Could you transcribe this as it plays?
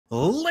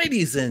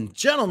Ladies and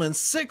gentlemen,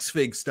 Six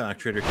Fig Stock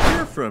Trader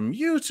here from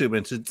YouTube,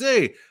 and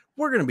today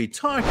we're going to be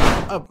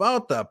talking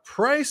about the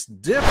price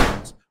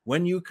difference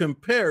when you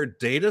compare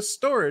data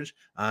storage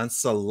on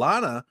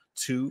Solana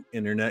to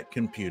Internet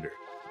Computer.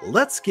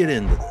 Let's get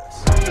into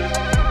this.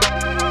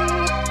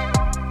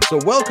 So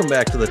welcome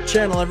back to the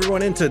channel,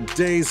 everyone. In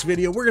today's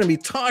video, we're going to be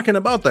talking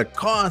about the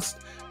cost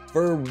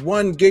for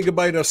 1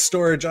 gigabyte of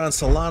storage on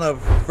Solana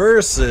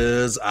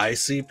versus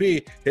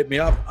ICP. Hit me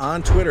up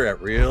on Twitter at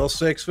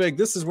Real6Fig.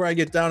 This is where I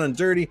get down and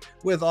dirty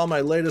with all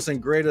my latest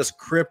and greatest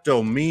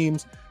crypto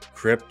memes,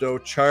 crypto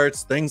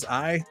charts, things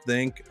I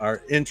think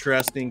are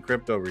interesting,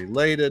 crypto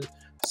related.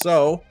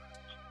 So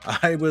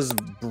I was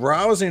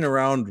browsing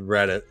around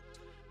Reddit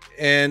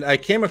and I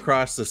came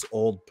across this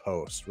old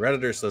post.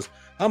 Redditor says,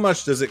 how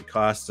much does it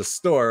cost to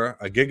store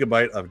a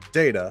gigabyte of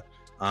data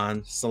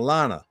on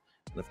Solana?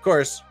 And of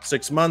course,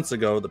 6 months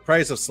ago, the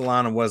price of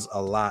Solana was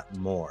a lot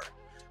more.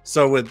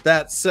 So with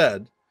that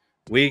said,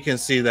 we can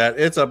see that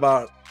it's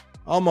about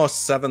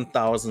almost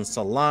 7,000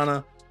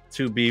 Solana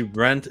to be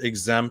rent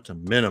exempt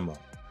minimum.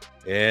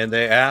 And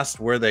they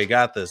asked where they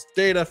got this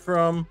data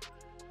from,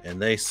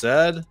 and they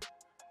said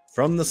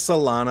from the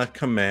Solana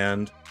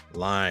command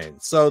line.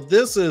 So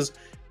this is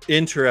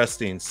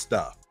interesting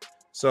stuff.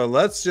 So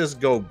let's just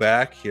go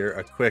back here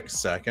a quick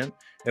second,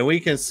 and we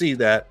can see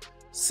that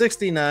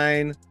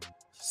 69.60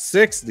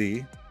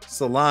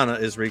 Solana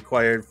is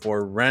required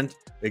for rent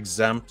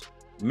exempt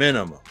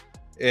minimum.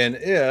 And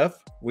if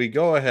we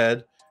go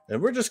ahead and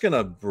we're just going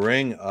to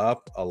bring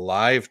up a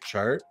live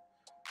chart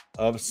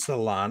of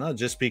Solana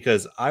just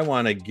because I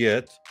want to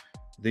get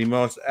the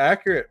most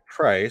accurate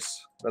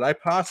price that I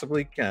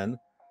possibly can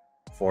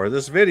for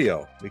this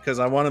video, because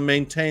I want to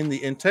maintain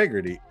the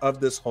integrity of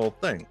this whole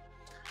thing.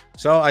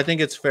 So I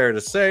think it's fair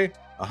to say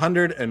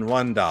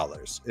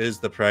 $101 is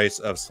the price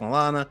of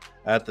Solana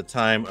at the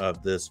time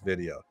of this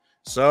video.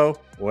 So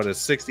what is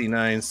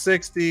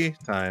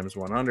 69.60 times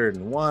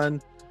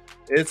 101?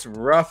 It's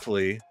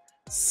roughly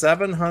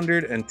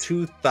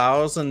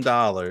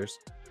 $702,000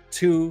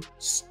 to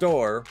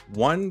store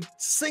 1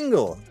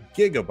 single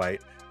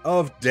gigabyte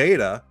of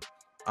data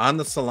on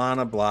the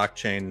Solana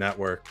blockchain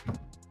network.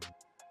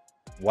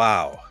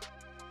 Wow,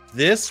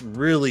 this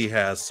really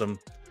has some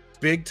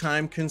big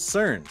time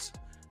concerns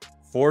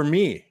for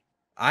me.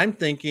 I'm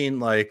thinking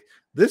like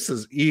this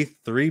is ETH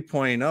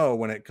 3.0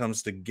 when it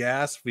comes to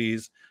gas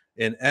fees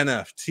and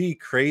NFT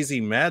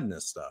crazy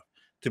madness stuff.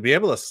 To be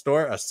able to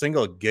store a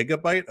single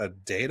gigabyte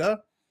of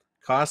data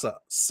costs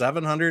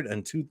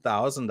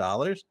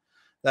 $702,000.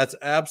 That's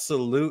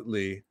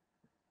absolutely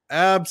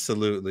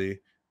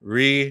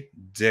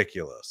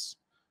ridiculous.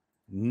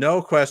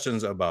 No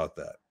questions about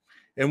that.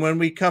 And when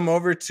we come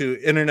over to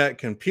Internet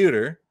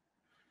Computer,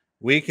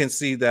 we can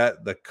see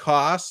that the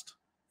cost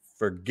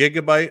for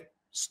gigabyte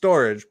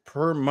storage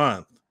per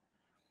month,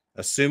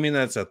 assuming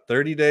that's a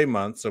 30-day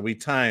month, so we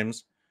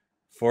times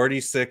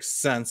 46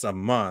 cents a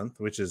month,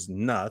 which is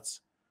nuts,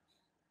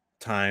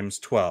 times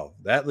 12.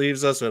 That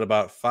leaves us at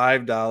about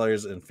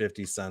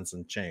 $5.50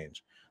 and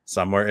change,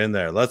 somewhere in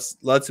there. Let's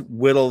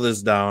whittle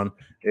this down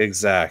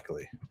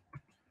exactly.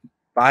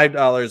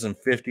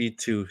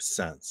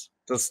 $5.52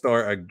 to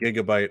store a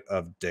gigabyte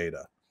of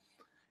data.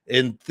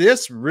 And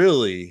this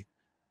really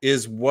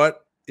is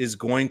what is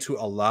going to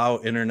allow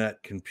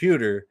Internet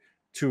Computer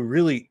to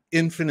really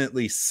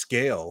infinitely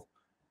scale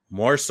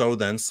more so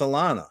than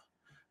Solana.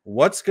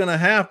 What's going to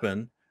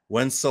happen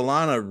when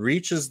Solana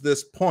reaches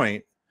this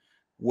point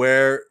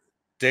where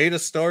data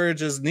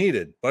storage is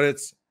needed, but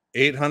it's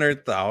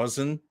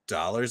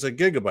 $800,000 a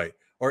gigabyte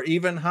or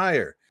even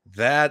higher?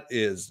 That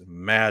is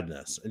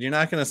madness. And you're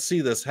not going to see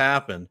this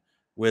happen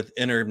with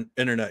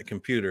Internet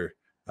Computer.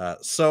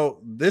 So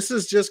this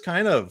is just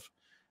kind of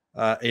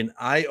an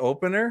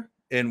eye-opener,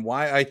 and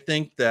why I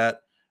think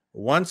that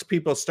once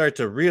people start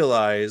to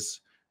realize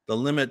the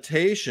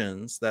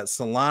limitations that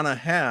Solana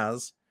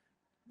has,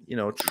 you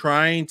know,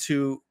 trying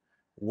to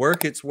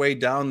work its way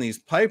down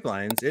these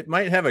pipelines, it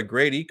might have a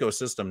great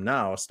ecosystem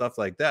now, stuff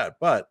like that.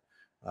 But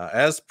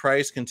as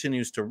price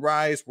continues to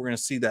rise, we're going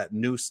to see that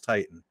noose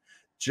tighten,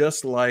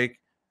 just like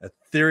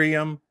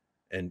Ethereum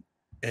and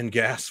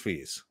gas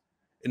fees.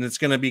 And it's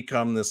going to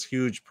become this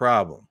huge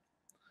problem.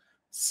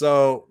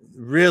 So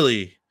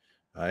really,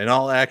 in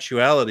all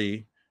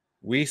actuality,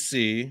 we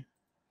see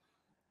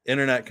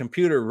Internet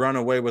Computer run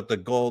away with the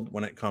gold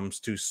when it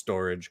comes to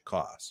storage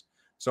costs.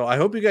 So I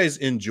hope you guys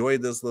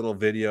enjoyed this little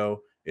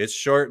video. It's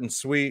short and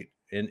sweet,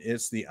 and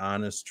it's the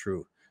honest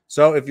truth.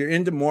 So if you're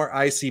into more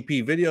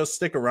ICP videos,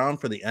 stick around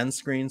for the end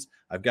screens.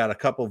 I've got a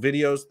couple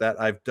videos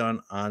that I've done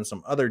on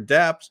some other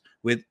dApps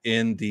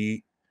within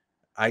the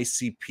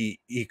ICP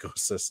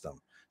ecosystem.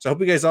 So I hope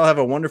you guys all have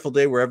a wonderful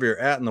day wherever you're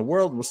at in the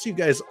world. We'll see you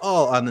guys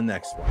all on the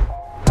next one.